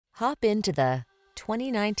Hop into the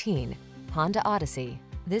 2019 Honda Odyssey.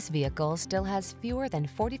 This vehicle still has fewer than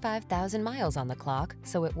 45,000 miles on the clock,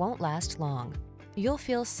 so it won't last long. You'll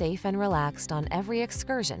feel safe and relaxed on every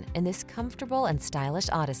excursion in this comfortable and stylish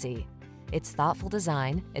Odyssey. Its thoughtful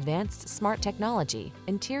design, advanced smart technology,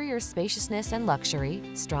 interior spaciousness and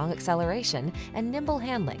luxury, strong acceleration, and nimble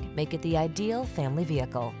handling make it the ideal family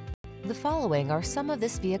vehicle. The following are some of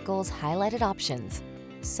this vehicle's highlighted options: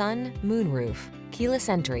 sun, moonroof, keyless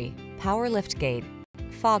entry, power liftgate,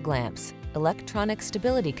 fog lamps, electronic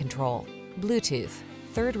stability control, Bluetooth,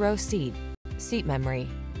 third row seat, seat memory,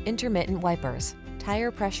 intermittent wipers,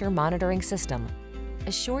 tire pressure monitoring system.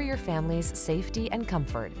 Assure your family's safety and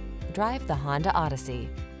comfort. Drive the Honda Odyssey.